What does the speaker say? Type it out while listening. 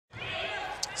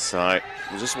So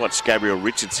we'll just watch Gabrielle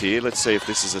Richards here. Let's see if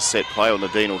this is a set play or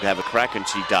Nadeen will have a crack, and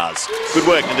she does. Good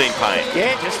work, Nadeen Payne.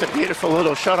 Yeah, just a beautiful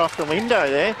little shot off the window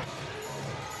there.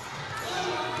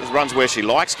 Just runs where she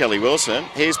likes, Kelly Wilson.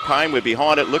 Here's Payne, we're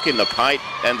behind it. Look in the paint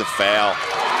and the foul.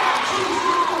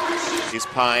 Here's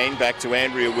Payne, back to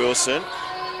Andrea Wilson.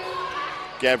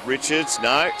 Gab Richards,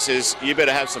 no, says, you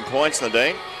better have some points,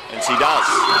 Nadeen. And she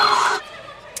does.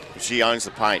 She owns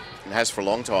the paint and has for a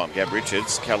long time. Gab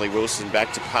Richards, Kelly Wilson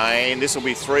back to Payne. This will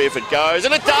be 3 if it goes,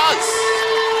 and it does!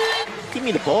 Give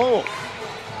me the ball.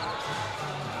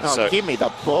 Oh, so, give me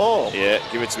the ball. Yeah,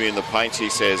 give it to me in the paint, she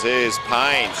says. There's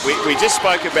Payne. We just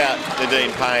spoke about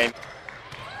Nadeen Payne.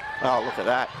 Oh, look at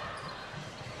that.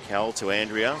 Cal to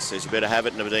Andrea, says you better have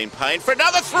it, Nadeen Payne, for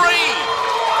another 3!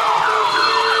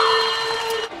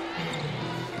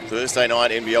 Thursday night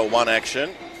NBL 1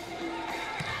 action.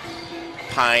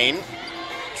 Payne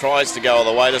tries to go all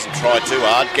the way, doesn't try too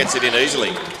hard, gets it in easily.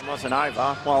 It wasn't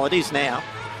over. Well, it is now.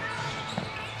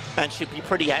 And she'll be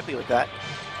pretty happy with that.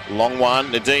 Long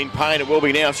one, Nadeen Payne, it will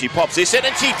be now if she pops this in,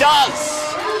 and she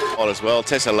does! On as well,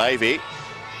 Tessa Levy.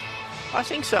 I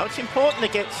think so. It's important to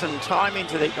get some time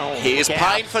into the... Here's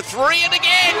Payne for 3, and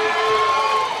again!